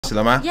始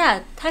了吗？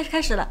 Yeah,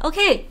 开始了.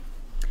 Okay.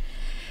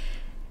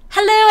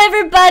 Hello,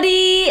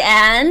 everybody,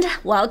 and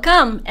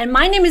welcome. And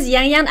my name is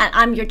Yang Yang, and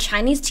I'm your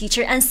Chinese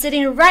teacher. And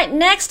sitting right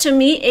next to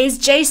me is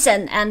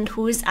Jason, and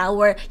who is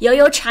our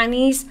Yoyo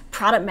Chinese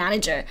product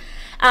manager.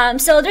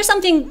 So there's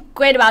something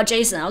great about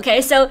Jason.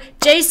 Okay, so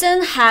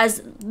Jason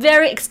has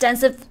very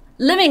extensive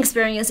living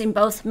experience in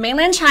both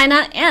mainland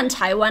China and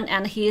Taiwan,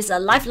 and he's a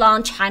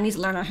lifelong Chinese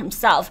learner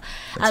himself.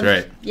 That's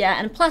right. Yeah,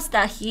 and plus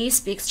that he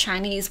speaks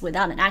Chinese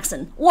without an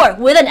accent, or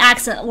with an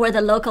accent, or the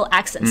local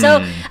accent.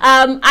 So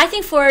I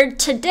think for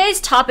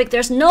today's topic,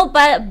 there's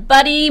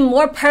nobody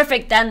more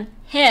perfect than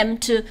him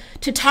to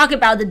talk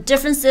about the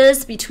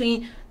differences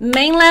between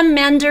mainland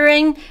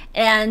Mandarin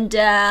and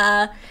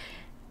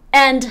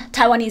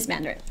Taiwanese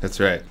Mandarin. That's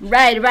right.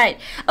 Right.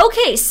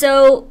 Okay,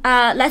 so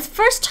let's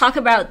first talk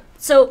about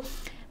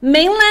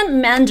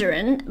Mainland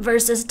Mandarin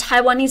versus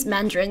Taiwanese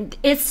Mandarin.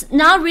 It's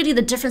not really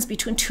the difference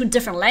between two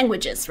different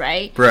languages,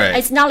 right? Right.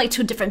 It's not like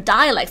two different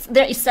dialects.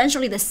 They're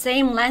essentially the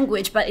same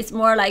language, but it's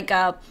more like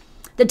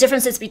the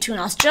differences between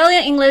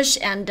Australian English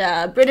and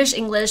British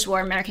English or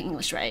American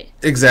English, right?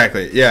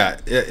 Exactly. Yeah.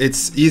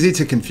 It's easy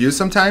to confuse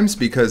sometimes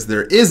because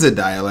there is a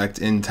dialect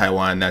in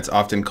Taiwan that's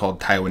often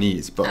called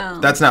Taiwanese, but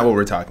that's not what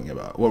we're talking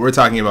about. What we're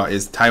talking about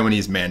is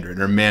Taiwanese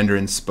Mandarin, or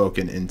Mandarin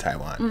spoken in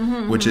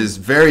Taiwan, which is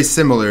very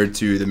similar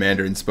to the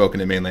Mandarin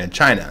spoken in mainland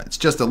China. It's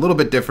just a little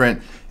bit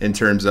different in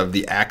terms of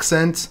the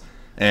accent,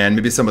 and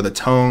maybe some of the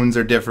tones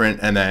are different,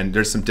 and then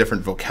there's some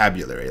different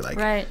vocabulary,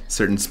 like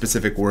certain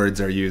specific words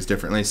are used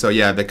differently. So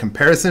yeah, the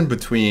comparison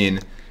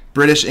between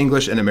British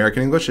English and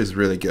American English is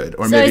really good.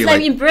 Or so maybe it's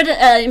like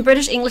in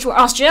British English or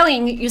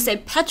Australian, you say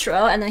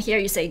petrol, and then here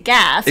you say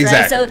gas,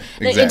 exactly.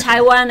 Right? So in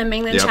Taiwan and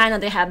mainland China,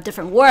 they have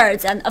different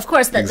words, and of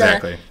course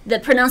the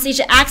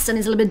pronunciation accent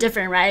is a little bit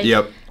different, right?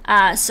 Yep.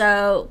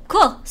 So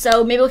cool.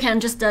 So maybe we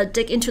can just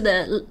dig into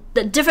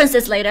the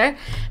differences later.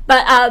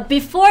 But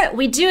before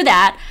we do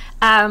that,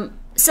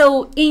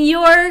 so in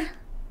your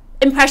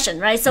impression,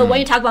 right? So when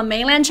you talk about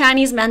mainland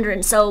Chinese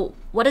Mandarin, so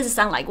what does it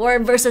sound like? Or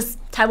versus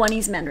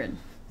Taiwanese Mandarin?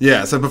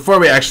 Yeah, so before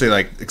we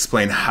actually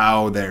explain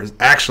how they're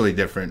actually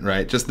different,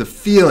 right? Just the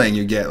feeling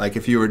you get, like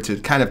if you were to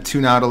kind of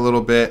tune out a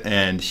little bit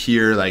and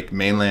hear like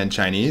mainland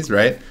Chinese,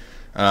 right?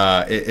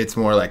 It's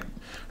more like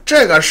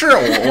这个是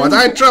我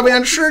在这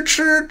边吃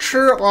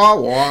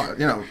我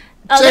you know.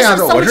 There's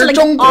so much like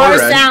R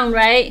sound,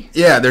 right?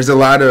 Yeah, there's a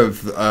lot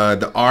of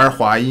the R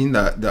化音.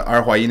 The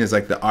R 化音 is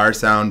like the R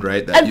sound,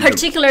 right? In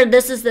particular,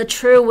 this is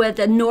true with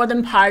the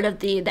northern part of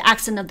the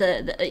accent of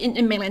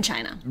in mainland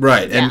China.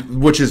 Right,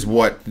 and which is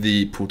what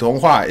the 普通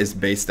话 is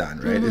based on,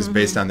 right? Is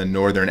based on the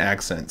northern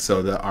accent.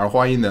 So the R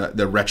化音,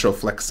 the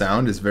retroflex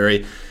sound is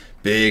very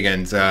big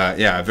and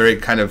very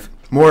kind of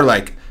more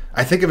like,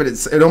 I think of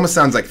it almost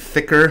sounds like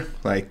thicker,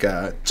 like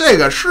这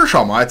个是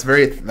什么? It's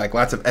very like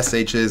lots of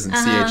SHs and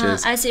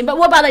CHs. I see. But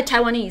what about like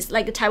Taiwanese,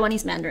 like the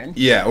Taiwanese Mandarin?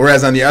 Yeah,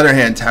 whereas on the other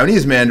hand,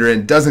 Taiwanese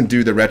Mandarin doesn't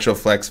do the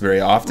retroflex very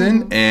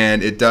often,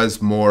 and it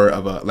does more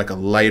of a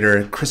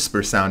lighter,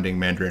 crisper sounding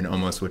Mandarin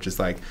almost, which is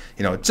like,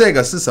 you know, 这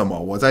个是什么?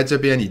 我在这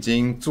边已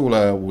经住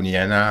了5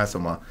年啊什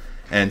么.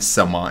 And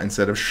什么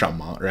instead of 什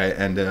么, right?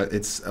 And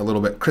it's a little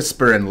bit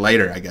crisper and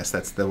lighter, I guess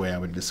that's the way I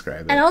would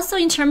describe it. And also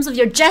in terms of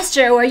your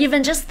gesture or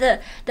even just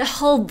the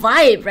whole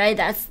vibe, right?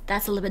 That's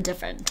a little bit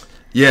different.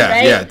 Yeah,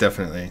 right? Yeah,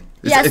 definitely.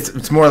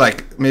 It's more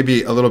like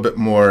maybe a little bit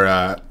more,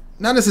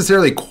 not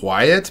necessarily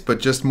quiet, but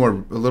just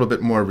a little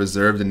bit more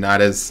reserved and not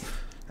as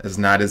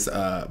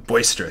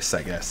boisterous,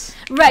 I guess.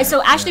 Right.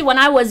 So actually, when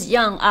I was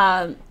young,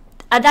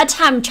 at that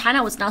time,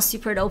 China was not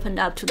super opened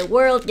up to the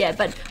world yet.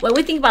 But when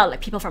we think about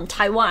like people from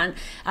Taiwan,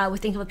 we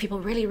think of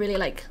people really, really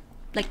like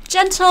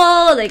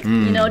gentle, like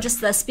you know,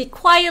 just speak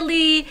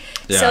quietly.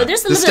 Yeah. So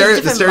there's a little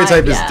bit different the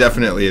stereotype vibe, is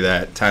definitely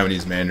that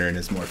Taiwanese Mandarin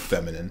is more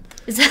feminine.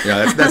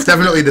 That's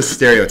definitely the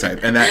stereotype,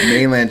 and that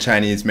mainland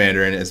Chinese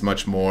Mandarin is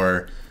much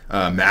more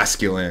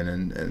masculine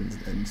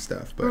and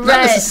stuff. But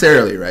not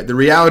necessarily, right? The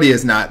reality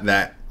is not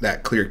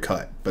that clear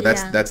cut, but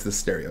that's the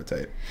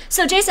stereotype.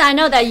 So Jason, I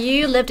know that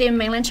you lived in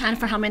mainland China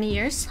for how many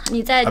years?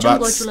 你在中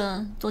国住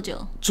了多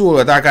久？住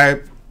了大概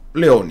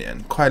6年，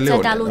快6年，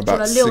在大陆住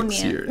了6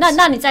年。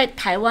那你在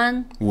台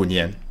湾5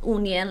年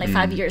，like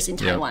 5 years in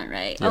Taiwan,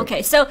 right? Yep.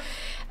 Okay,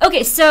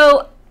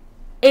 so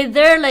is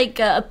there like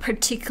a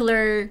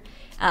particular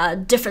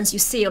difference you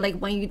see, like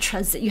when you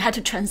had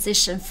to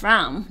transition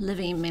from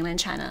living in mainland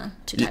China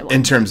to Taiwan?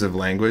 In terms of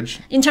language?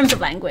 In terms of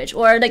language,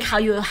 or like how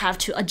you have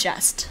to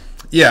adjust?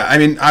 Yeah, I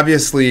mean,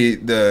 obviously,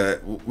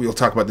 we'll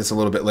talk about this a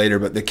little bit later,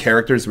 but the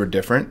characters were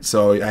different.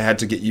 So I had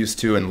to get used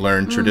to and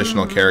learn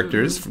traditional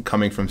characters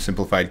coming from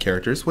simplified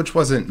characters, which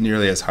wasn't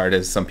nearly as hard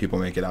as some people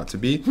make it out to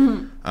be.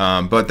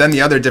 But then the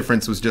other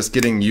difference was just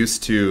getting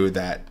used to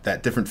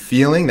that different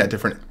feeling, that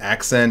different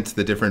accent,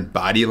 the different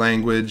body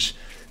language.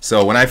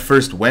 So when I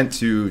first went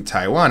to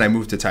Taiwan, I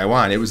moved to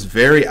Taiwan, it was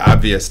very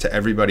obvious to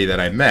everybody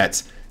that I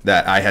met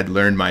that I had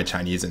learned my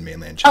Chinese in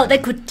mainland China. Oh, they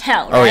could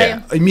tell, right? Oh,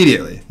 yeah,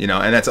 immediately, you know,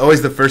 and that's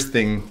always the first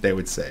thing they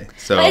would say.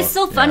 So but it's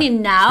so funny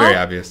now very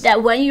obvious.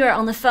 That when you're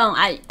on the phone,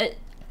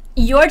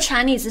 your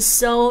Chinese is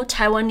so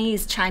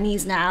Taiwanese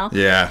Chinese now.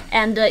 Yeah.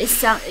 And it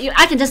sound,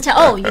 I can just tell,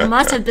 oh, you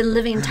must have been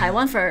living in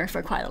Taiwan for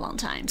quite a long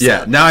time. So.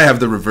 Yeah, now I have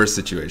the reverse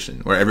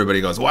situation where everybody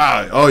goes,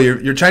 wow, oh,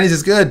 your Chinese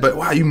is good, but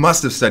wow, you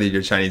must have studied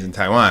your Chinese in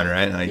Taiwan,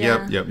 right? And I'm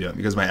like, yep,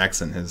 because my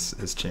accent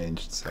has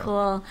changed. So. Cool.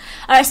 All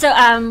right, so,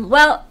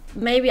 well,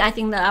 maybe I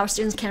think that our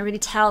students can really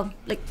tell,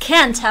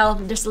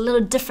 there's a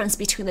little difference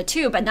between the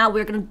two, but now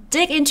we're going to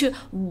dig into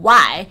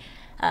why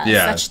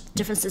such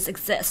differences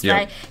exist,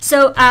 right?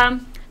 So,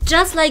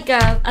 just like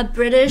a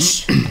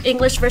British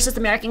English versus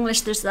American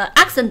English, there's the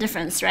accent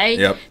difference, right?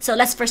 Yep. So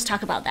let's first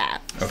talk about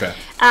that. Okay.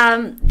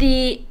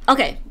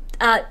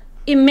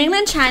 In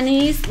mainland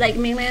Chinese, like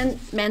mainland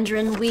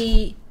Mandarin,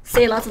 we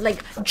say lots of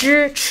like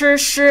zhi, chi,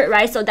 shi,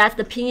 right? So that's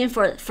the pinyin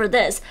for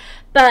this.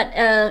 But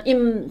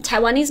in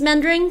Taiwanese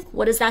Mandarin,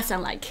 what does that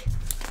sound like?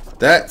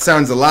 That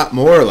sounds a lot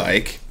more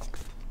like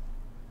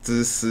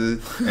知思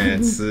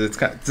and 思. It's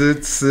kind of 知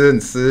思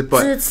and 思,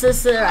 but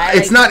right?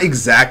 It's not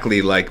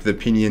exactly like the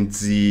pinyin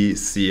Z,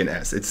 C, and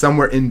S. It's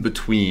somewhere in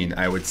between,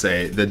 I would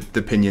say, the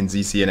pinyin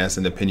Z, C, and S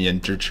and the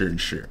pinyin zhi, chi, and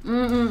shi.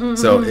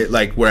 So it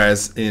like,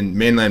 whereas in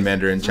mainland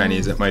Mandarin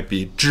Chinese, it might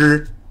be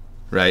zhi,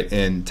 right?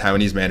 In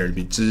Taiwanese Mandarin, it'd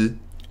be zhi.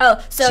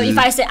 Oh, so if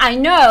I say I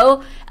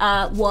know,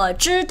 我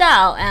知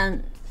道,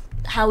 and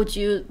how would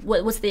you?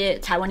 What's the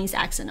Taiwanese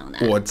accent on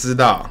that? 我知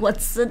道. 我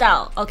知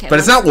道. Okay. But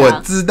it's not 我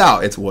知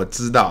道, it's 我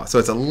知道. So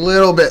it's a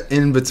little bit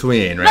in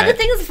between, right? But the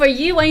thing is, for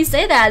you, when you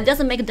say that, it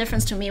doesn't make a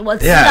difference to me. 我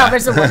知道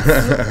versus 我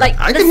知, like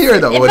I can hear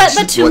that.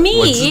 But to me,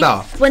 我知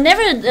道.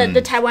 whenever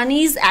the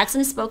Taiwanese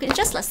accent is spoken, it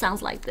just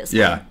sounds like this.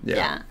 Yeah.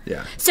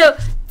 So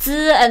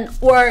知 and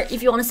or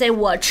if you want to say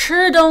我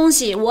吃东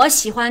西, 我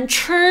喜欢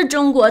吃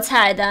中国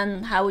菜,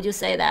 then how would you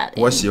say that?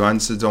 我喜欢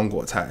吃中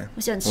国菜.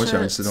 我喜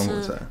欢吃中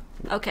国菜.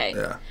 Okay.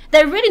 Yeah.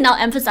 They're really now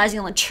emphasizing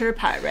on the chir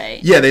part, right?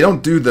 Yeah, they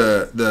don't do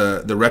the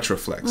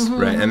retroflex,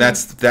 right? And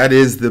that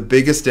is the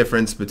biggest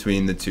difference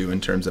between the two in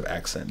terms of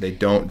accent. They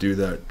don't do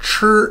the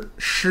chir,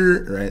 shi,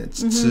 right?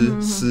 It's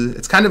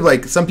It's kind of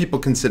like some people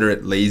consider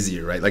it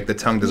lazier, right? Like the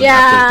tongue doesn't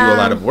have to do a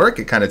lot of work.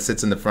 It kind of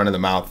sits in the front of the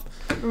mouth.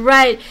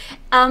 Right.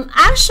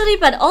 Actually,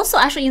 but also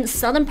actually in the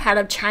southern part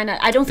of China,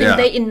 I don't think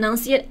they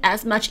enunciate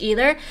as much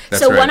either.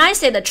 That's so when I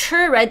say the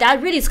chir, right,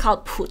 that really is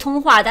called 普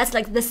通话. That's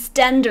like the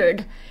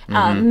standard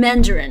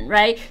Mandarin,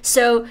 right?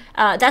 So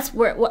that's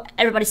what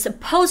everybody's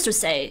supposed to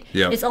say.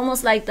 Yep. It's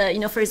almost like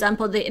the, for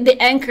example, the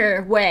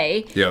anchor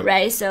way,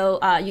 right? So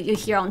you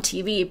hear on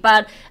TV.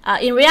 But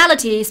in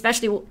reality,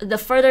 especially the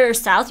further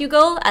south you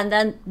go, and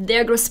then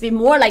there goes to be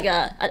more like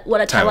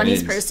what a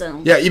Taiwanese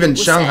person even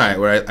Shanghai, say.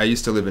 where I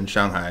used to live in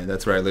Shanghai.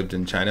 That's where I lived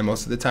in China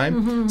most of the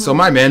time. So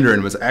my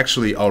Mandarin was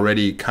actually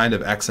already kind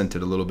of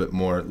accented a little bit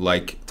more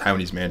like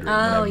Taiwanese Mandarin.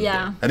 Oh,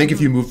 yeah. I think if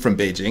you moved from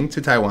Beijing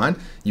to Taiwan,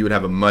 you would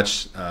have a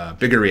much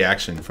bigger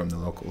reaction from the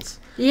locals.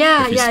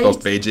 Yeah, if you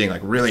spoke Beijing,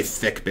 like really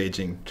thick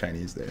Beijing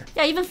Chinese there.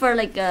 Yeah, even for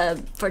like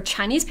for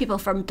Chinese people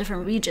from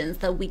different regions,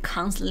 that we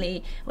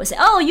constantly would say,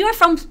 "Oh, you're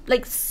from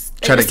like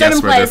try a to guess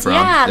certain where they're place." from.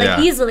 Yeah,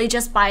 easily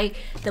just by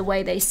the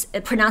way they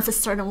pronounce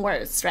certain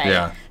words, right?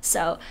 Yeah.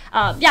 So,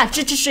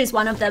 zhi is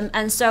one of them,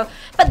 and so,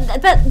 but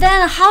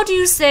then how do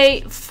you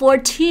say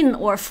 14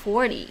 or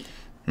 40?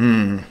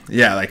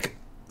 Yeah, like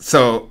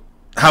so.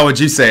 How would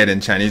you say it in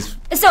Chinese?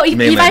 So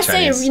if I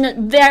say Chinese?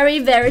 very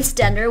very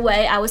standard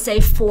way, I would say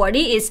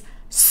 40 is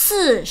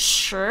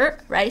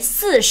 40, right?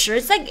 40.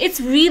 It's like it's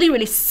really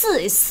 4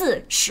 is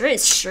 4, 10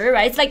 is 10,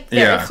 right? It's like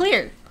very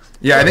clear.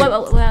 Yeah, I think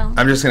well,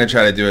 I'm just gonna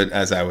try to do it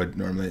as I would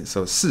normally.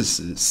 So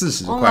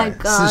 40 Oh my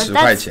god, 40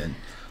块钱.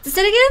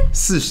 Say it again.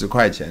 40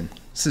块钱,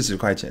 40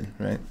块钱,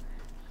 right?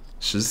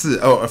 14.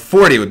 Oh,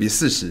 40 would be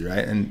 40,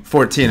 right? And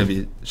 14 would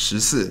be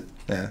 14.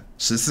 Yeah,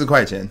 14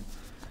块钱.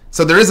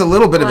 So there is a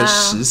little bit of a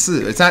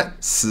 14. It's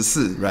not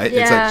 14, right?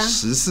 Yeah.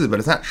 It's like 14, but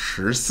it's not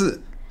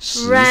 14.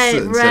 14 Right,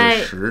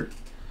 instead of 10.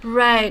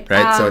 Right.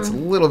 Right, so it's a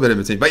little bit in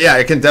between. But yeah,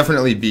 it can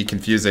definitely be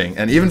confusing.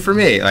 And even for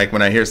me, like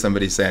when I hear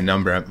somebody say a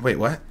number, I'm, wait,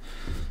 what?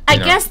 I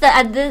guess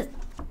that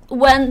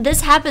when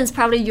this happens,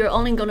 probably you're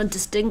only going to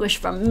distinguish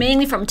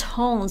mainly from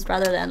tones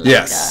rather than like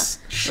yes,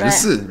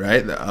 14,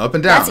 right? The up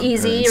and down. That's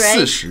easy, and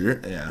right?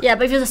 40, yeah. Yeah,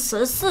 but if you're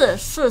 14,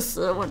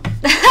 40,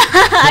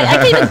 I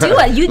can't even do it.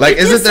 Like, you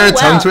isn't there so a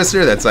tongue well.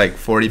 twister that's like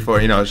 44?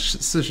 40.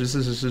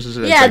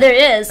 Yeah,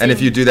 there is. And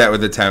if you do that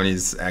with a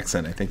Taiwanese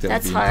accent, I think that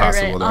would be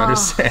impossible to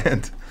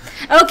understand.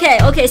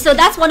 Okay, so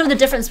that's one of the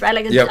difference, right?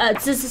 Like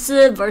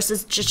滋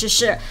versus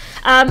zhi.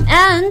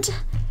 And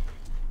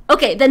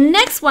okay, the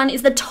next one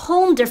is the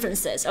tone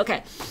differences.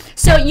 Okay,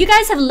 so you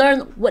guys have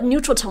learned what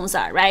neutral tones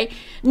are, right?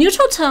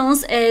 Neutral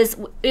tones is,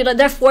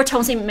 there are 4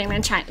 tones in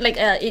mainland China, like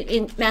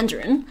in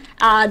Mandarin.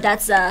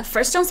 That's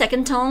first tone,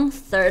 second tone,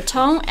 third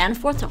tone, and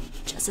fourth tone.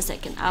 Just a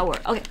second,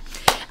 okay.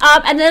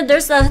 And then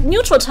there's a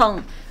neutral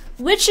tone,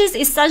 which is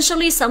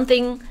essentially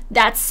something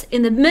that's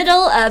in the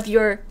middle of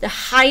the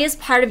highest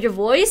part of your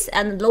voice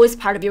and the lowest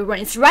part of your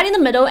brain. It's right in the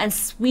middle and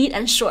sweet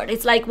and short.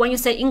 It's like when you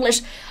say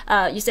English,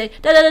 you say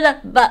da da da da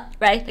but,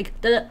 right? Like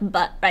da da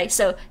but, right?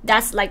 So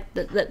that's like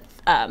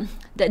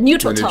the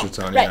neutral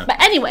tone, right? Yeah.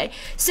 But anyway,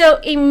 so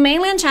in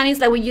mainland Chinese,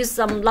 like we use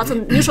lots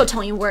of neutral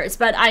tone in words.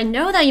 But I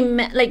know that in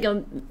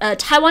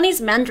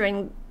Taiwanese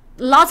Mandarin,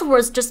 lots of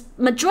words,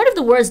 majority of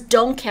the words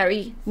don't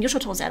carry neutral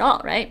tones at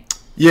all, right?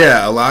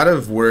 Yeah, a lot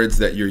of words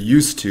that you're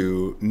used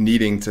to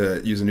needing to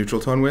use a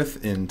neutral tone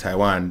with in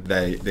Taiwan,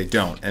 they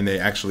don't. And they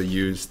actually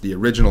use the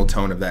original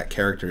tone of that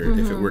character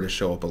if it were to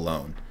show up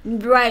alone.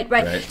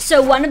 Right.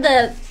 So one of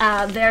the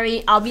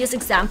very obvious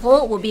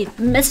example would be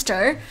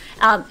Mr.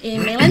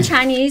 In mainland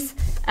Chinese,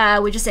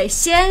 we just say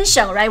先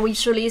生, right? We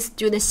usually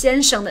do the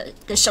先生,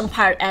 the sheng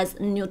part as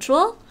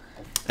neutral.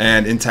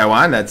 And in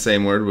Taiwan, that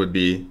same word would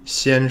be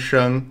先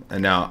生.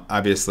 And now,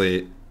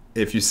 obviously,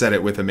 if you said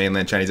it with a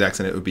mainland Chinese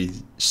accent, it would be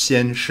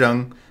先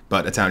生.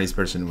 But a Taiwanese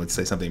person would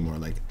say something more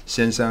like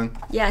先生.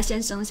 Yeah,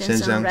 先生,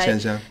 right? 先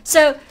生.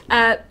 So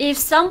if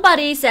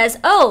somebody says,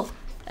 oh,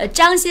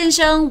 张先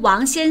生,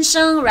 Wang 先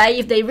生, right?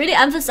 If they really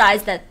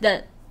emphasize that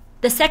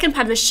the second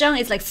part of the sheng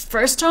is like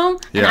first tone,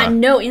 and I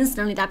know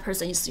instantly that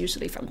person is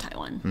usually from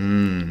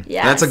Taiwan.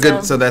 Yeah, that's a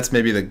good. So that's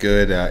maybe the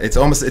good. It's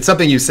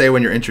something you say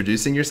when you're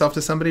introducing yourself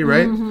to somebody,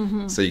 right?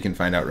 So you can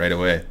find out right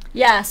away.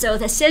 Yeah. So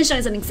the 先生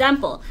is an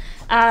example.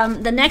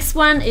 The next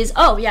one is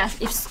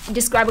if you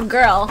describe a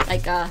girl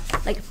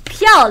like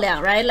漂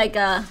亮, right? Like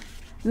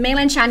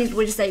mainland Chinese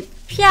would say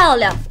漂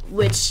亮,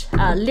 which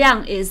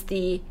亮 is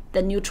the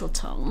neutral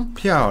tone.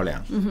 漂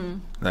亮.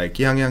 Like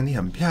洋洋你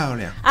很漂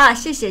亮.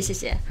 谢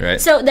谢. Right.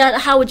 So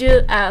how would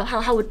you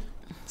how would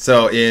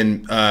So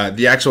in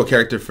the actual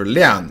character for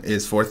liang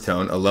is fourth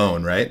tone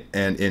alone, right?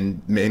 And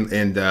in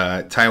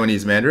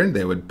Taiwanese Mandarin,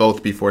 they would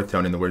both be fourth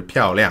tone in the word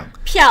漂亮.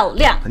 漂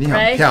亮, 你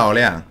很漂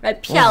亮.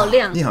 Right, 漂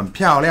亮. 你很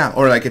漂亮.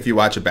 Or like if you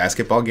watch a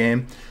basketball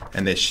game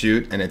and they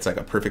shoot and it's like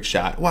a perfect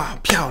shot. Wow,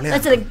 漂亮.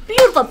 That's like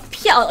beautiful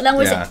漂亮.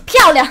 We say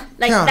漂亮.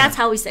 Like that's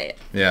how we say it.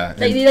 Yeah.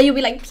 Like you'll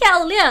be like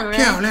漂亮, right?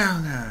 漂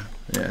亮啊.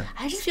 Yeah.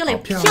 I just feel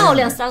like 漂亮. 漂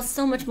亮 sounds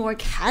so much more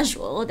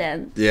casual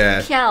than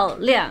漂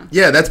亮.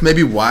 Yeah, that's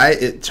maybe why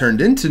it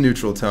turned into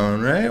neutral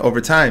tone, right?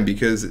 Over time,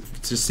 because it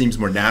just seems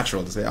more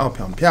natural to say, oh,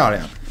 漂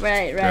亮.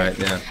 Right.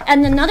 Yeah.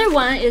 And another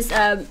one is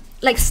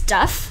like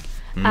stuff.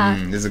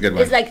 This is a good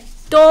one. It's like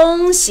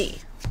东西.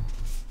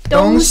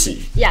 东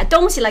西. Yeah,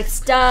 东西 like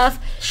stuff.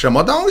 什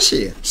么东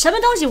西? 什么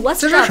东西? What's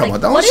这是 stuff? 什么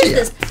Like, 东 what 西? is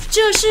this?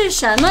 这是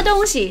什么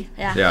东西?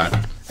 Yeah.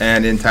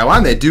 And in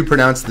Taiwan, they do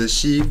pronounce the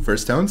shi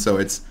first tone, so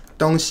it's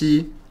东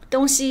西.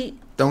 东西.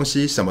 东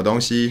西什么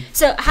东西?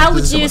 So how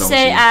would you 这是什么东西?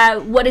 say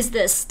what is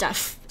this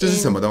stuff? 这是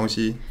什么东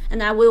西? And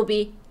that will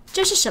be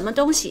这是什么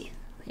东西?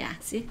 Yeah,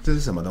 see? 这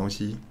是什么东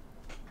西?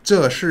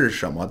 这是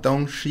什么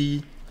东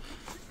西?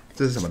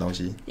 这是什么东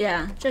西?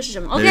 Yeah, 这是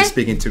什么? Maybe Okay.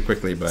 speaking too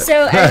quickly, but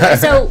So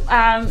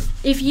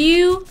if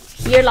you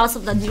hear lots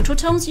of the neutral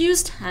tones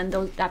used, and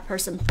that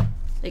person,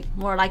 like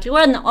more likely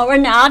or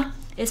not,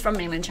 is from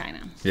mainland China.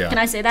 Yeah. Can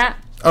I say that?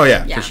 oh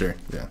yeah, Yeah. for sure.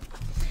 Yeah.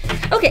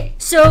 Okay.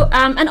 So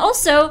and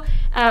also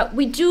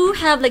we do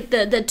have like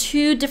the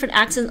two different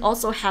accents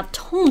also have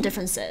tone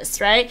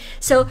differences, right?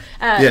 So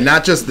Yeah,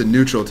 not just the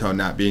neutral tone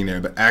not being there,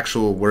 but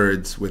actual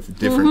words with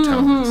different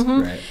tones,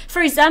 right?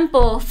 for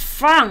example,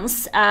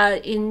 France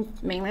in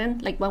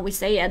mainland, like when we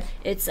say it,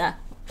 it's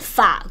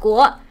法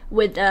国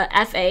with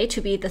fa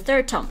to be the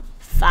third tone.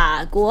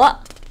 法国.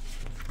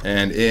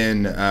 And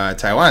in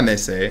Taiwan, they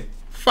say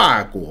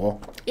法国.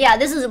 Yeah,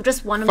 this is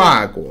just one of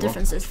法 the 国.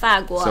 differences.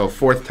 法国. So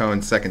fourth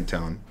tone, second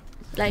tone,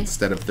 like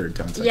instead of third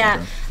tone, second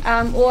yeah,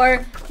 tone.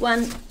 or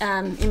when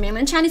in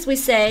mainland Chinese we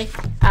say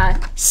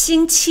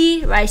星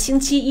期, right? 星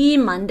期一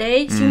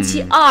Monday, 星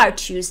期二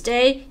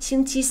Tuesday,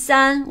 星期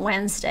三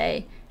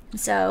Wednesday.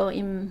 So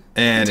in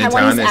And in Taiwanese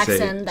Taiwan, they accent,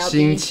 say that'll be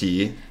星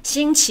期.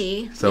 星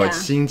期. So yeah. it's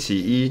星期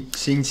一,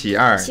 星期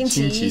二, 星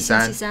期一, 星期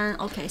三. 星期三.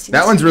 Okay. 星期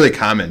That one's really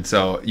common,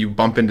 so you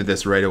bump into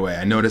this right away.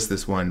 I noticed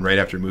this one right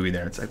after moving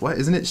there. It's like, what?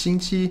 Isn't it 星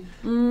期?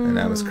 And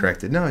I was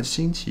corrected. No, it's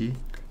星期.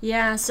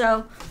 Yeah.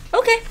 So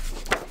okay.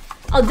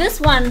 Oh, this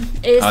one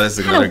is this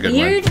is kind another of good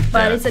weird, one.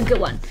 but Yeah. it's a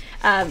good one.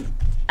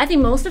 I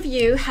think most of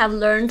you have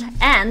learned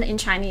 "and" in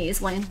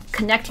Chinese when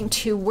connecting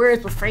two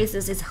words or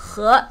phrases is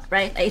和,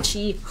 right?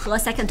 He, 和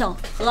second tone.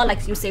 和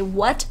like you say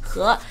what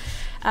和,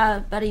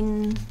 but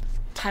in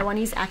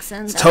Taiwanese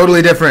accent,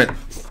 Totally different.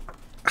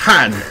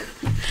 汉.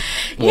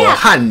 Yeah. 我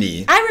汉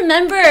你. I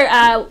remember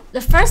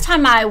the first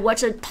time I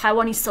watched a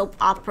Taiwanese soap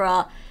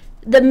opera,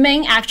 the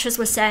main actress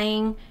was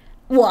saying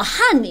我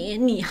汉你,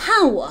 你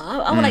汉我.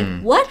 I was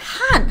like, what?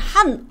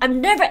 Han? I've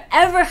never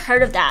ever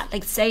heard of that,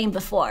 like saying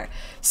before.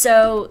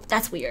 So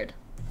that's weird.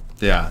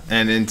 Yeah,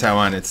 and in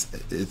Taiwan,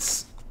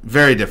 it's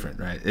very different,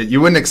 right?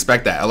 You wouldn't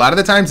expect that. A lot of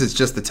the times, it's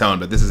just the tone,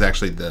 but this is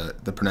actually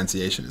the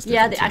pronunciation is different.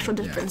 Yeah, the too. actual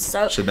difference.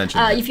 So should mention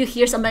that. if you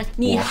hear somebody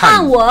你我汉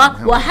汉我,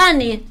我汉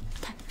你,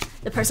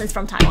 the person's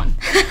from Taiwan.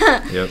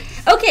 Yep.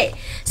 Okay,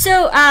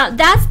 so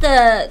that's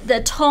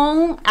the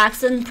tone,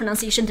 accent,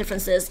 pronunciation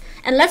differences,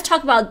 and let's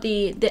talk about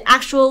the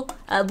actual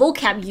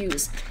vocab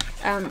use.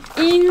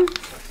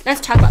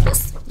 Let's talk about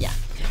this. Yeah.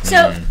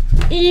 So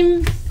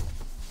in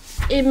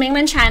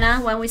mainland China,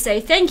 when we say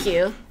thank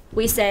you,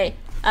 we say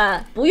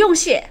不用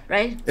谢,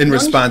 right? In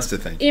response to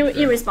thank you.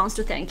 In response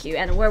to thank you,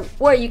 and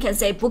where you can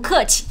say 不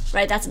客气,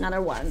 right? That's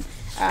another one.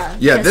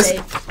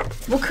 Say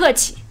不客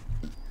气.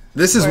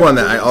 This is one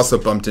that I also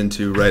bumped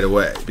into right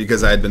away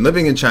because I had been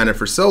living in China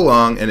for so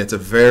long, and it's a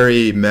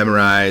very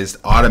memorized,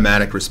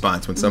 automatic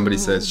response. When somebody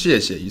says 谢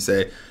谢, you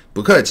say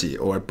不客气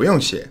or 不用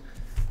谢.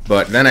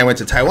 But then I went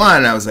to Taiwan,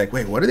 and I was like,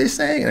 wait, what are they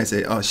saying? And I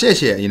say, oh, 谢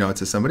谢, you know,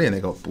 to somebody, and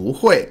they go 不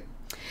会.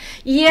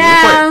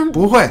 Yeah.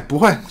 不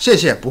会, 谢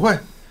谢, 不会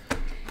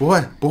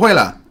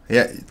啦.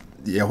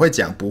也会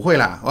讲不会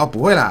啦. Oh,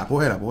 不会啦.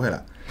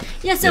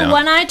 Yeah, so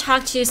when I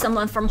talk to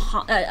someone from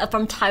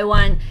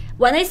Taiwan,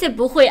 when they say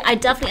不会, I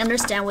definitely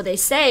understand what they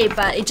say,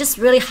 but it's just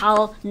really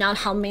not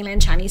how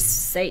mainland Chinese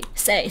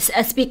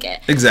speak it.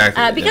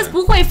 Exactly. Because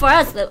不会 for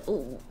us,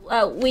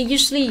 we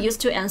usually used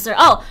to answer,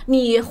 oh,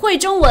 你会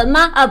中文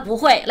吗? 不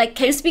会. Like,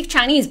 can you speak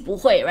Chinese? 不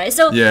会, right?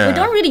 So we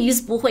don't really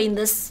use 不会in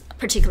this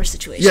particular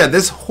situation. Yeah,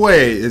 this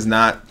会 is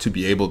not to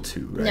be able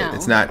to, right? No.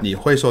 It's not 你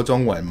会说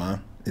中文吗?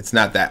 It's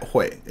not that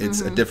会. It's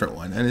a different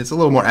one. And it's a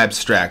little more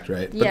abstract,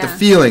 right? But the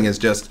feeling is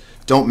just,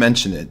 don't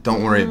mention it.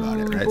 Don't worry about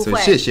it, right? 不会. So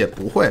谢谢,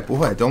不会,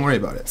 don't worry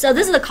about it. So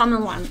this is the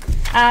common one.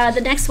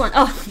 The next one,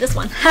 this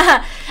one.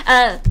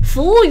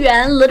 服务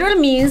员 literally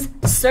means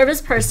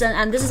service person,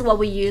 and this is what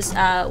we use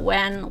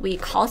when we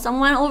call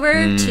someone over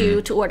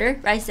to order,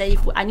 right? Say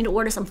if I need to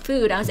order some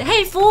food, I would say,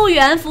 hey, 服务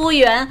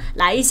员,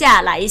 来一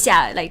下,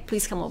 like,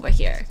 please come over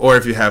here. Or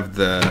if you have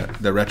the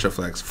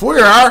retroflex, 服务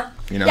员,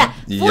 you know,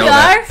 you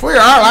yell 服务员,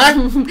 来.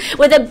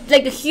 With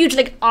a huge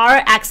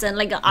R accent,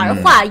 like a 儿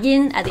化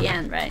音 at the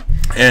end, right?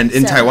 And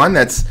in Taiwan,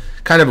 that's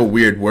kind of a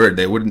weird word.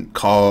 They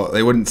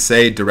wouldn't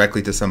say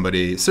directly to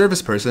somebody,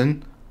 service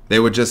person. They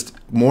would just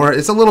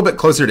it's a little bit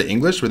closer to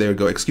English, where they would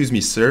go, excuse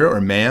me, sir,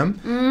 or ma'am.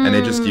 And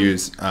they just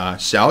use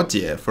小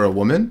姐 for a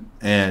woman,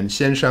 and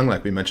先生,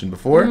 like we mentioned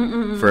before,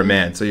 for a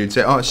man. So you'd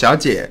say, oh, 小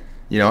姐,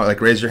 you know,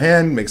 like raise your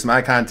hand, make some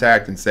eye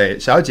contact, and say,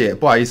 小姐,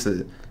不好意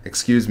思,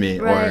 excuse me,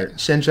 right. or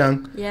先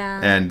生, yeah.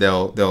 and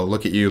they'll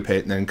look at you,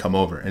 and then come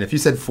over. And if you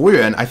said 服务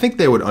员, I think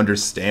they would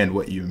understand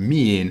what you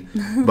mean,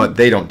 but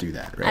they don't do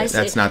that, right?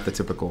 That's not the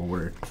typical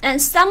word.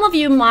 And some of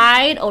you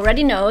might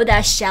already know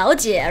that 小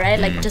姐, right?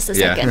 Like just a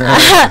second.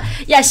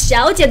 Yeah,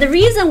 小姐. The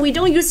reason we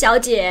don't use 小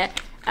姐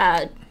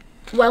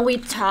when we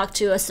talk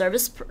to a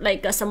service,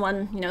 like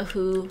someone, you know,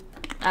 who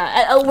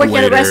working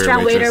at a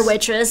restaurant,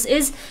 waitress,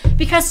 is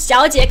because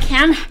小姐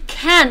can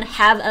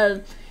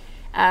have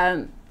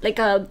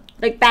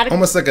bad,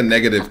 almost like a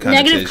negative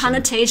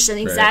connotation.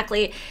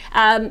 Exactly.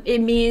 Right. It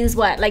means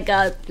what, like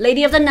a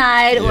lady of the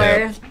night,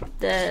 or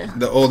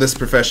the oldest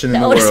profession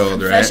in the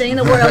world,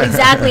 right?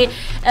 Exactly.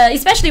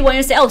 Especially when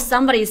you say, oh,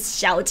 somebody's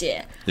小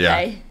姐,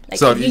 right? Like,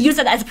 so you use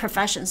it as a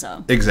profession,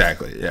 so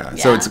exactly, yeah.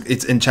 So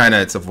it's in China,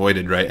 it's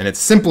avoided, right? And it's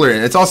simpler,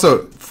 and it's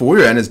also 服务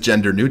员 is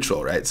gender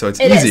neutral, right? So it's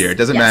easier. It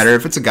doesn't matter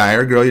if it's a guy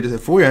or a girl. You just say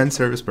服务员,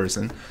 service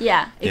person.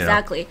 Yeah,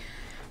 exactly.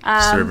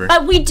 Server.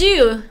 But we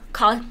do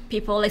call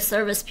people like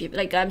service people,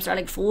 like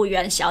like 服务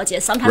员小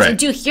姐. Sometimes you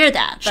do hear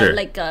that,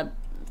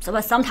 but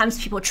but sometimes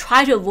people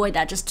try to avoid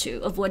that just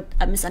to avoid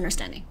a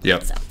misunderstanding.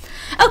 Yep. So,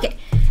 okay,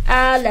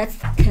 let's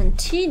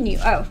continue.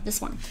 Oh, this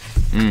one.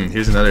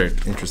 Here's another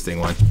interesting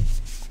one.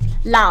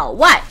 老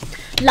外.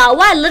 老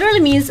外 literally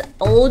means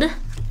old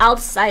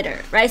outsider,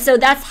 right? So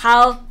that's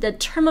how the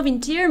term of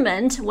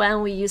endearment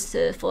when we use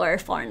it for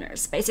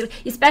foreigners, basically,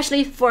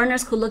 especially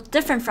foreigners who look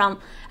different from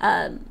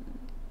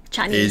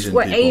Chinese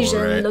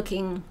Asian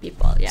looking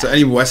people. Yeah. So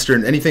any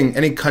Western,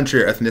 any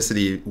country or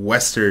ethnicity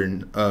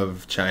Western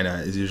of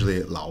China is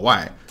usually 老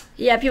外.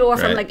 Yeah, people are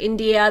from like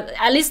India.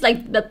 At least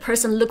like the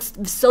person looks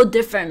so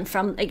different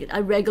from like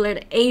a regular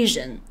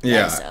Asian.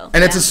 Yeah, right? So,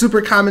 and it's a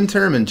super common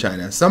term in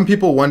China. Some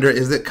people wonder,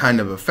 is it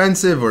kind of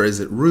offensive or is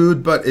it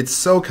rude? But it's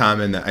so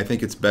common that I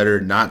think it's better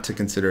not to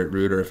consider it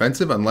rude or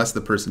offensive unless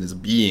the person is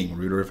being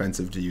rude or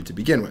offensive to you to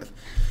begin with.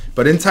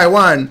 But in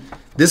Taiwan,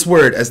 this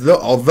word,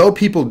 although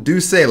people do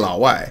say 老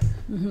外,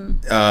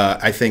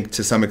 I think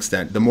to some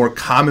extent, the more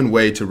common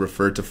way to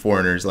refer to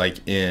foreigners, like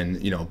in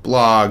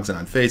blogs and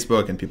on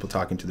Facebook and people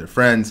talking to their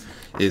friends,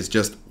 is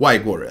just 外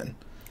国人.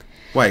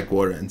 外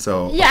国人.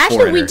 So yeah,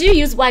 actually we do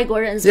use 外国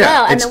人 as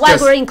well, and the 外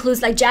国人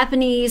includes like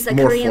Japanese, like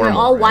Korean, formal, they're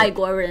all 外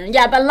国人.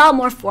 Yeah, but a lot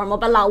more formal.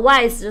 But 老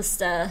外 is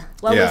just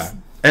what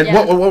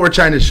we're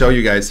trying to show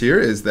you guys here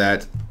is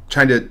that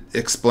trying to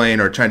explain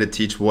or trying to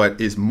teach what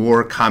is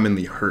more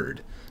commonly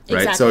heard.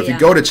 Right? Exactly, so if you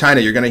go to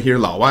China, you're going to hear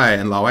老外,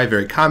 and 老外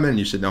very common.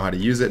 You should know how to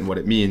use it and what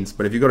it means.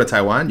 But if you go to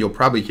Taiwan, you'll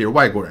probably hear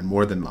外国人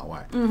more than 老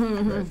外.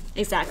 Right?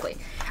 Exactly.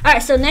 All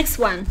right, so next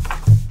one.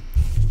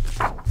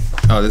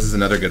 Oh, this is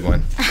another good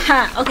one.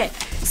 Okay,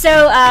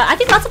 so I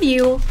think lots of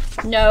you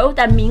know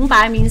that 明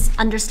白 means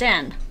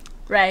understand,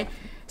 right?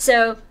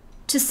 So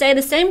to say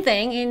the same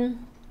thing in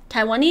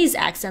Taiwanese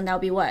accent, that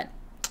would be what?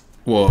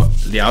 我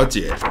了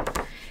解.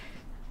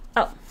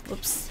 Oh,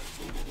 oops.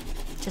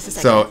 Just a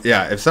second. So,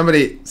 yeah, if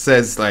somebody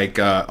says, like,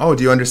 oh,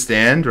 do you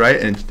understand, right?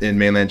 In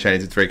mainland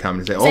Chinese, it's very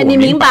common to say, oh, 你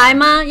明白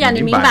吗?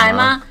 你明白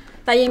吗?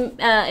 But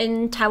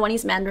in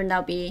Taiwanese Mandarin,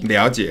 that'll be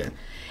了解.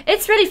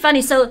 It's really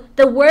funny. So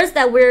the words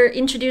that we're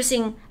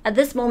introducing at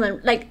this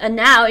moment, like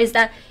now, is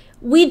that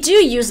we do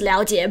use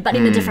了解, but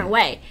in a different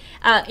way.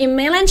 In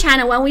mainland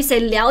China, when we say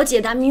了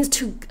解, that means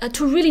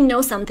to really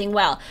know something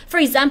well. For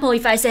example,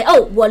 if I say,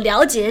 oh, 我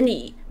了解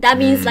你, that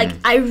means like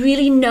I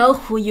really know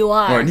who you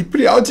are. 你不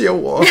了解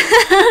我.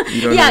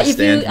 You don't Yeah, if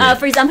you, understand me.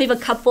 for example, if a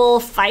couple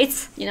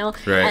fights, you know,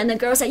 Right. and the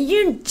girl says,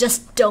 you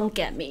just don't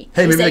get me.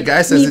 Hey, You maybe say, the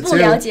guy says it 你不 too.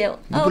 了解我.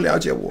 你不了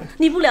解我.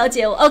 你不了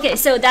解我. Okay,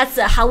 so that's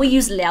how we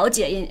use 了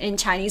解 in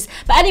Chinese.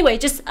 But anyway,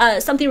 just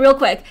something real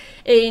quick.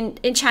 In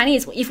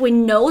Chinese, if we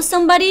know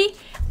somebody,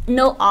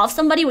 know of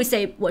somebody, we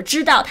say 我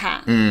知道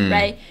他,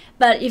 right?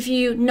 But if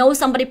you know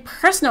somebody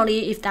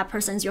personally, if that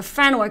person is your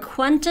friend or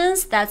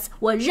acquaintance, that's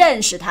我认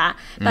识他.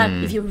 But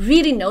if you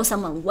really know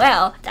someone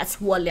well, that's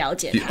我了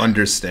解他. You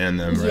understand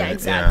them, right? Yeah,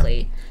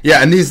 exactly.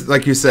 Yeah, and these,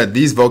 like you said,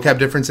 these vocab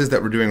differences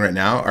that we're doing right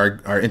now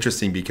are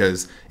interesting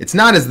because it's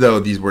not as though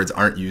these words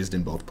aren't used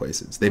in both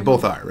places. They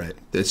both are, right?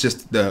 It's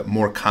just the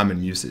more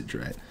common usage,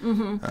 right?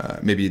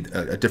 Maybe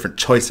a different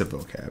choice of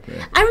vocab,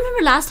 right? I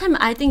remember last time,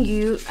 I think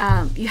you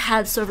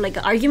had sort of like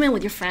an argument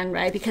with your friend,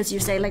 right? Because you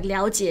say like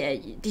了解.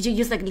 Did you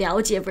use like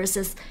了解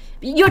versus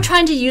you're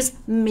trying to use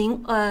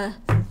明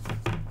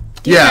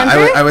do you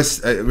remember? I was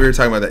we were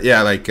talking about that.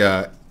 Yeah, like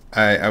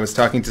I was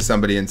talking to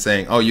somebody and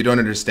saying, "Oh, you don't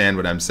understand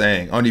what I'm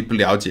saying." 哦，你不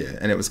了解.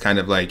 And it was kind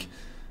of like,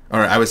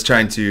 or I was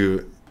trying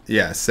to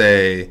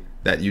say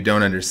that you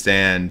don't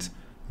understand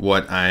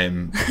what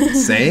I'm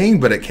saying,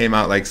 but it came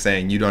out like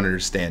saying you don't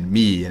understand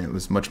me, and it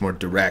was much more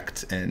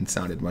direct and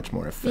sounded much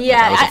more offensive.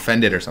 Yeah, like I was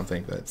offended or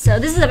something. But so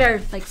this is a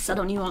very like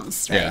subtle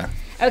nuance, right? Yeah.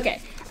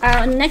 Okay.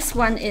 Next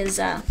one is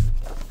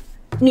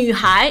女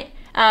孩.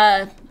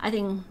 I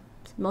think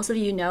most of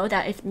you know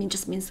that it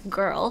just means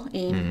girl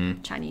in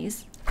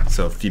Chinese.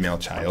 So female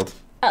child.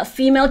 A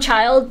female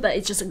child, but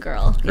it's just a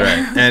girl.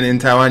 Right. And in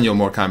Taiwan, you'll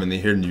more commonly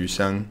hear 女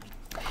生,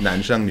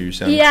 男生, 女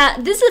生. Yeah,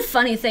 this is a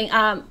funny thing.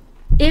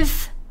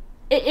 If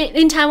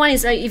in Taiwan,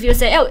 it's like if you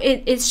say, oh,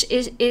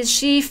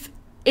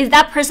 is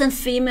that person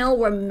female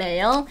or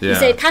male? Yeah. You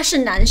say 他是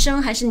男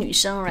生还是女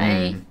生,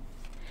 right?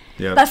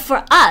 Yep. But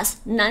for us,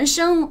 男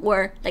生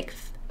or like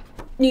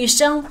女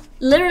生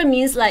literally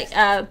means like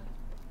a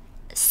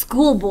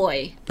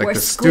schoolboy like or the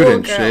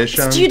schoolgirl. student, 学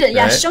生, Student,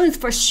 yeah, right? 生 is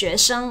for 学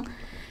生.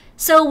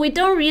 So we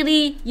don't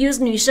really use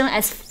女生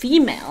as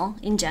female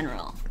in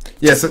general.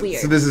 Yeah, It's so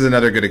weird. this is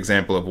another good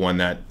example of one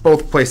that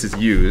both places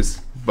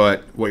use,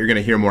 but what you're going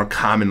to hear more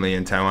commonly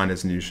in Taiwan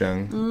is 女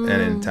生,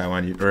 and in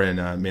Taiwan or in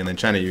mainland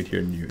China you'd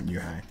hear 女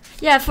孩.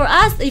 Yeah, for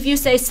us, if you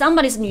say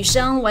somebody's 女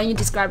生 when you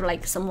describe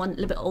like someone a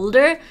little bit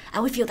older, I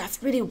would feel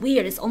that's really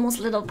weird. It's almost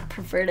a little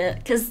perverted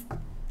because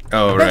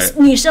Oh, right.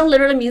 女生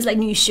literally means like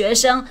女学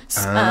生,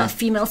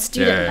 female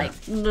student, yeah. like.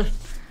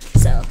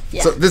 So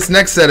yeah. So this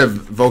next set of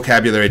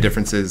vocabulary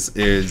differences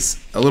is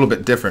a little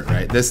bit different,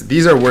 right?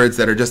 These are words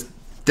that are just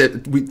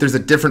there's a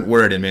different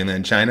word in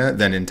mainland China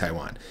than in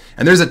Taiwan,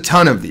 and there's a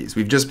ton of these.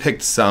 We've just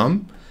picked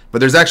some, but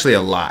there's actually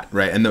a lot,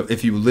 right? And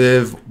if you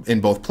live in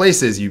both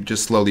places, you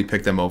just slowly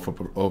pick them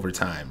over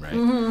time, right?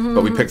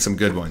 But we picked some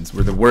good ones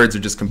where the words are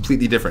just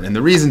completely different, and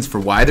the reasons for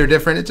why they're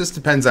different, it just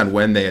depends on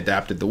when they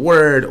adapted the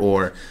word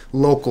or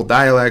local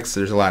dialects.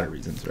 There's a lot of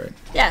reasons, right?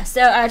 Yeah,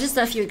 so just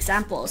a few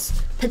examples.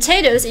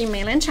 Potatoes in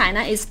mainland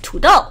China is 土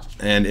豆.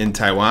 And in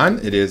Taiwan,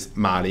 it is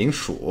马铃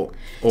薯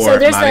or So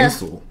there's 马铃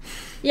薯.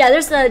 Yeah,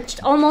 there's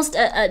almost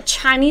a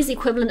Chinese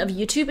equivalent of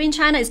YouTube in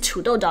China is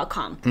土豆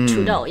.com.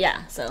 土豆,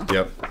 yeah. So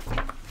Yep.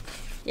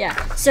 yeah.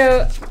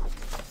 So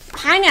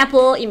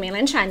pineapple in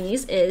mainland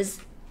Chinese is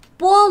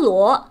菠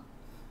萝.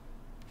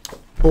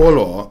 菠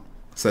萝.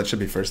 So that should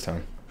be first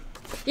tone.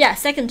 Yeah,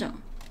 second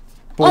tone.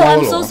 菠 Oh,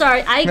 I'm 萝. so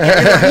sorry. I get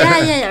it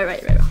wrong. Yeah,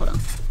 right. Hold on.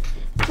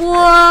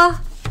 菠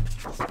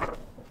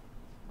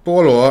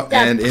菠萝.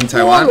 Yeah, And in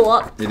Taiwan, 菠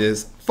萝. it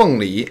is 凤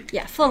梨.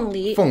 Yeah, 凤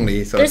梨. 凤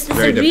梨, so There's it's this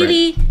very different.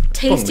 really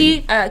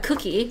tasty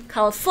cookie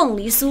called 凤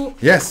梨酥.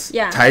 Yes.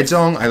 Yeah.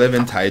 Taichung. I live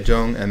in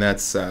Taichung, and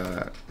that's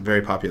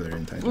very popular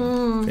in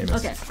Taichung.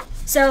 Famous. Okay.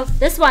 So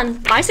this one,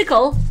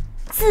 bicycle,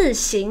 自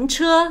行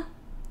车.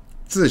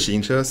 自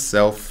行车,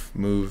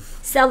 self-move.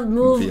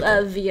 Self-move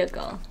Vehicle.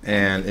 vehicle.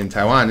 And in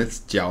Taiwan,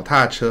 it's 脚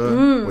踏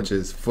车, which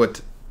is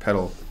foot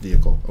pedal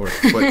vehicle or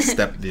foot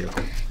step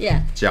vehicle.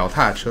 Yeah. 脚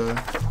踏车.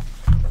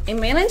 In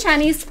mainland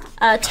Chinese,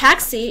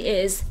 taxi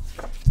is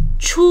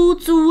出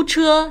租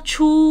车.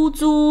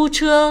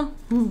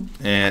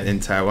 And in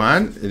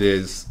Taiwan, it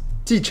is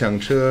计程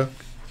车,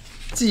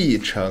 计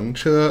程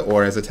车,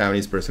 or as a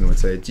Taiwanese person would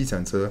say, 计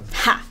程车.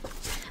 Ha.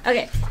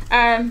 Okay.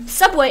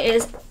 Subway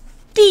is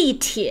地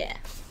铁.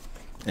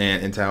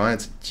 And in Taiwan,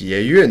 it's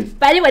捷运.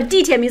 By the way,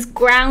 地铁 means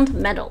ground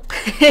metal.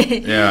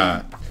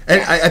 Yeah.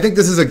 And I think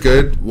this is a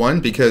good one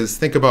because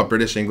think about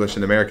British English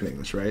and American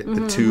English, right?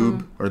 The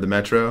tube or the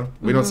metro.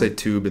 We don't say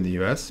tube in the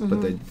US,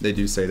 but they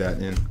do say that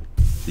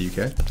the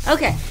UK.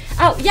 Okay.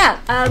 Oh yeah.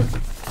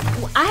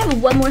 I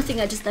have one more thing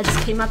that just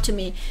came up to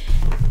me.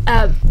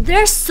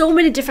 There's so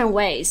many different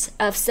ways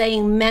of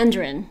saying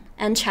Mandarin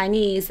and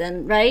Chinese,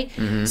 and right.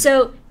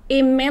 So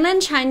in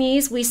mainland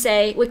Chinese, we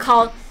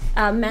call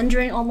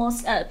Mandarin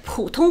almost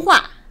普通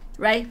话,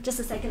 right? Just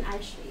a second,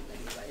 actually, let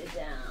me write it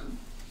down.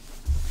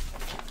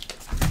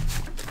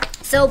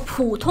 So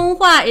普通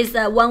话is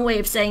one way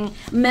of saying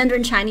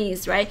Mandarin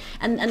Chinese, right?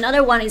 And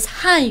another one is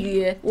汉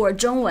语 or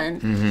中文.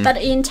 But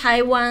in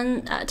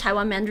Taiwan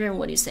Mandarin,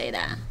 what do you say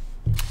that?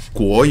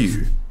 国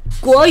语.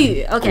 国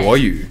语, okay. 国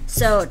语.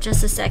 So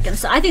just a second.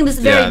 So I think this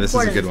is very important. Yeah, this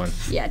is a good one.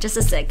 Yeah, just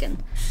a second.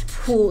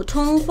 普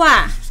通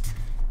话.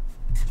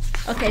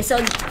 Okay, so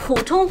普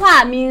通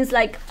话 means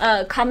like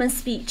common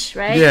speech,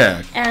 right?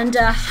 Yeah. And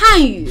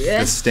汉语.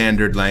 The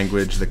standard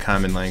language, the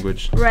common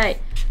language. Right.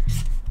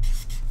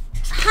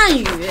 汉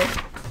语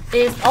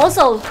is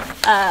also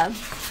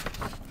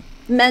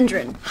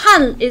Mandarin.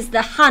 Han is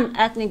the Han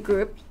ethnic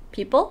group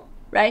people,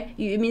 right?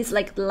 Yu means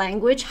like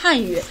language, 汉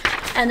语.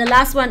 And the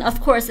last one, of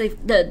course,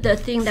 the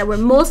thing that we're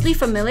mostly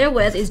familiar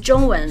with is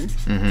中文,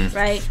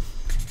 right?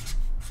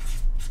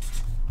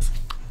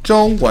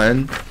 中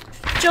文.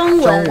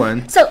 中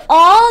文. So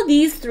all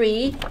these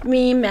three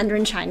mean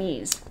Mandarin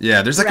Chinese.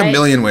 Yeah, there's like a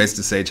million ways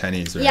to say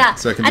Chinese, right? Yeah.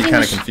 So it can be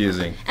kind of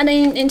confusing. And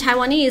in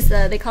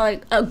Taiwanese, they call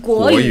it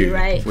国语,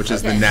 right? Which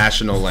is the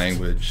national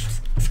language.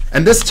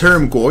 And this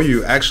term 国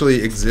语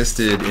actually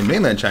existed in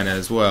mainland China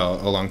as well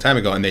a long time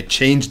ago, and they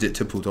changed it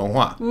to 普通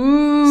话.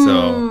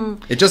 So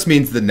it just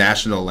means the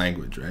national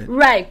language, right?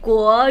 Right,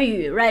 国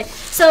语, right.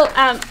 So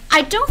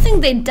I don't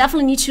think they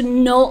definitely need to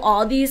know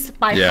all these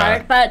by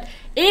heart, but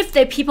if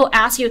the people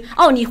ask you,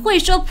 哦，你会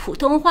说普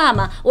通话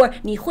吗? Or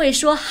你会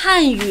说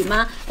汉语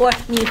吗? Or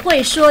你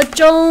会说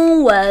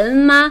中文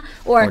吗?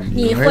 Or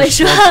你会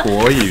说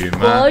国语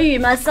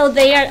吗? So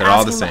they're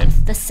all the same.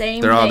 The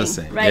same They're all the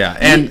same, right? Yeah.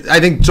 And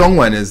I think 中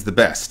文 is the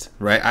best,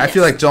 right? I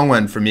feel like 中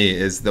文 for me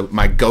is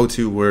my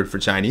go-to word for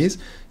Chinese.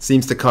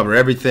 Seems to cover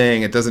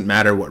everything. It doesn't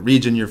matter what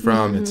region you're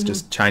from. It's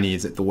just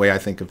Chinese. The way I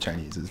think of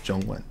Chinese is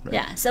中文. Right?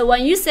 Yeah. So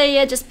when you say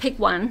it, just pick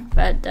one.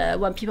 But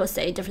when people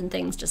say different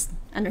things, just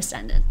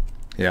understand it.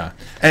 Yeah.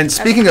 And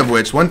speaking of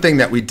which, one thing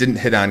that we didn't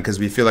hit on, because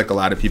we feel like a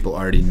lot of people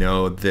already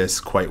know this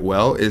quite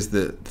well, is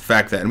the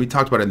fact that, and we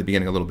talked about it in the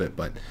beginning a little bit,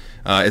 but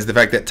is the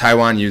fact that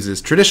Taiwan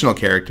uses traditional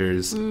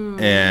characters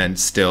and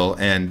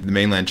the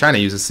mainland China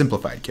uses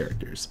simplified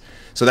characters.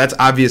 So that's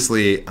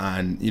obviously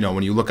on,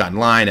 when you look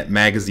online at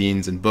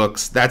magazines and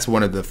books, that's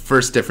one of the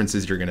first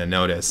differences you're going to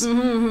notice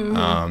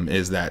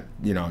is that,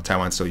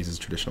 Taiwan still uses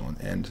traditional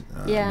and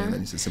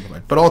mainland uses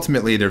simplified. But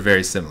ultimately, they're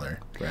very similar,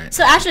 right?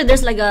 So actually,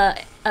 there's like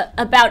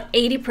about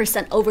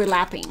 80%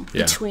 overlapping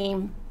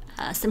between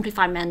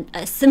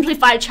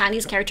simplified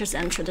Chinese characters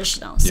and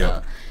traditional.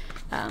 So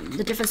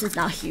the difference is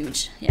not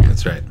huge. Yeah.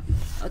 That's right.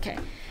 Okay.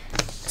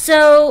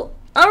 So,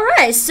 all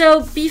right.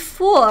 So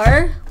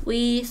before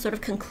we sort of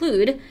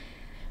conclude,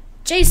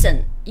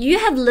 Jason, you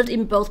have lived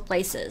in both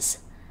places,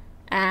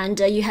 and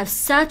you have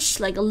such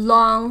like a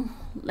long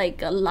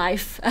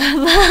life of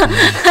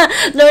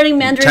learning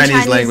Mandarin,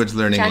 Chinese language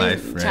learning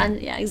life,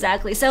 right? Yeah,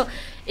 exactly. So,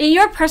 in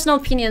your personal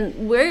opinion,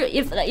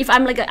 if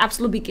I'm like an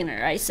absolute beginner,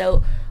 right?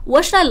 So,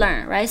 what should I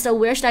learn, right? So,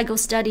 where should I go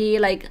study?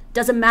 Like,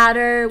 does it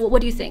matter?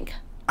 What do you think?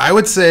 I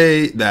would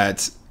say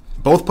that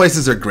both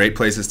places are great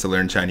places to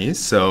learn Chinese.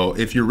 So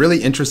if you're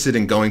really interested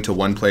in going to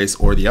one place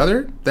or the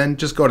other, then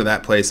just go to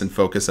that place and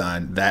focus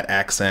on that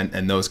accent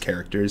and those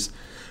characters.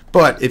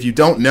 But if you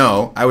don't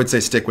know, I would say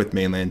stick with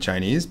mainland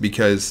Chinese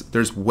because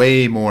there's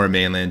way more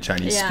mainland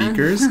Chinese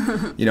speakers,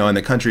 and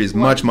the country is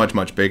much, much,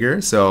 much bigger.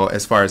 So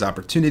as far as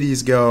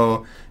opportunities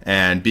go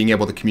and being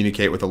able to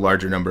communicate with a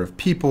larger number of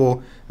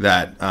people,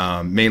 that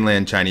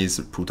mainland Chinese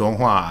普通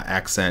话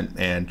accent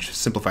and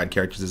simplified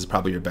characters is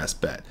probably your best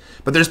bet.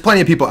 But there's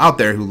plenty of people out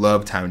there who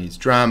love Taiwanese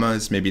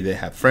dramas. Maybe they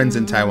have friends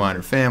in Taiwan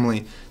or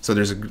family. So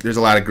there's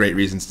a lot of great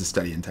reasons to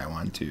study in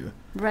Taiwan too.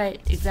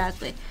 Right,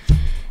 exactly.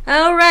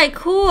 All right,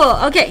 cool.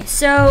 Okay,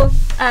 so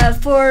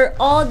for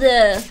all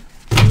the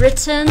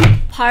written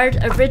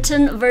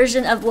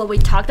version of what we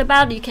talked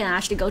about, you can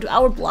actually go to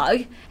our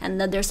blog, and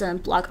then there's a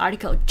blog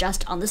article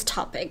just on this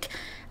topic.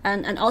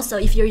 And also,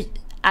 if you're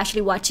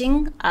actually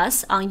watching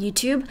us on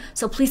YouTube,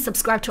 so please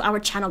subscribe to our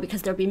channel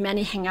because there'll be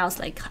many hangouts.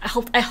 Like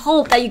I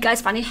hope that you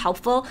guys find it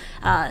helpful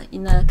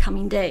in the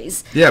coming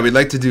days. Yeah, we'd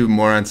like to do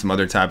more on some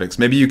other topics.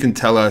 Maybe you can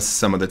tell us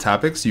some of the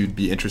topics you'd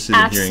be interested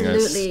in hearing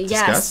us discuss.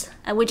 Yes.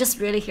 And we're just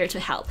really here to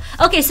help.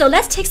 Okay, so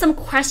let's take some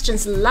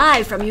questions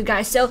live from you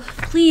guys. So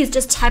please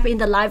just type in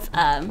the live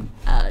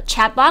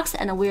chat box,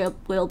 and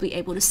we'll be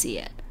able to see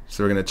it.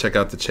 So we're gonna check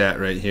out the chat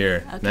right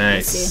here. Okay,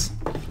 nice.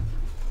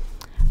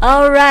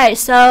 All right,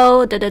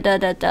 so Here,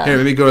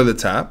 let me go to the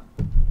top.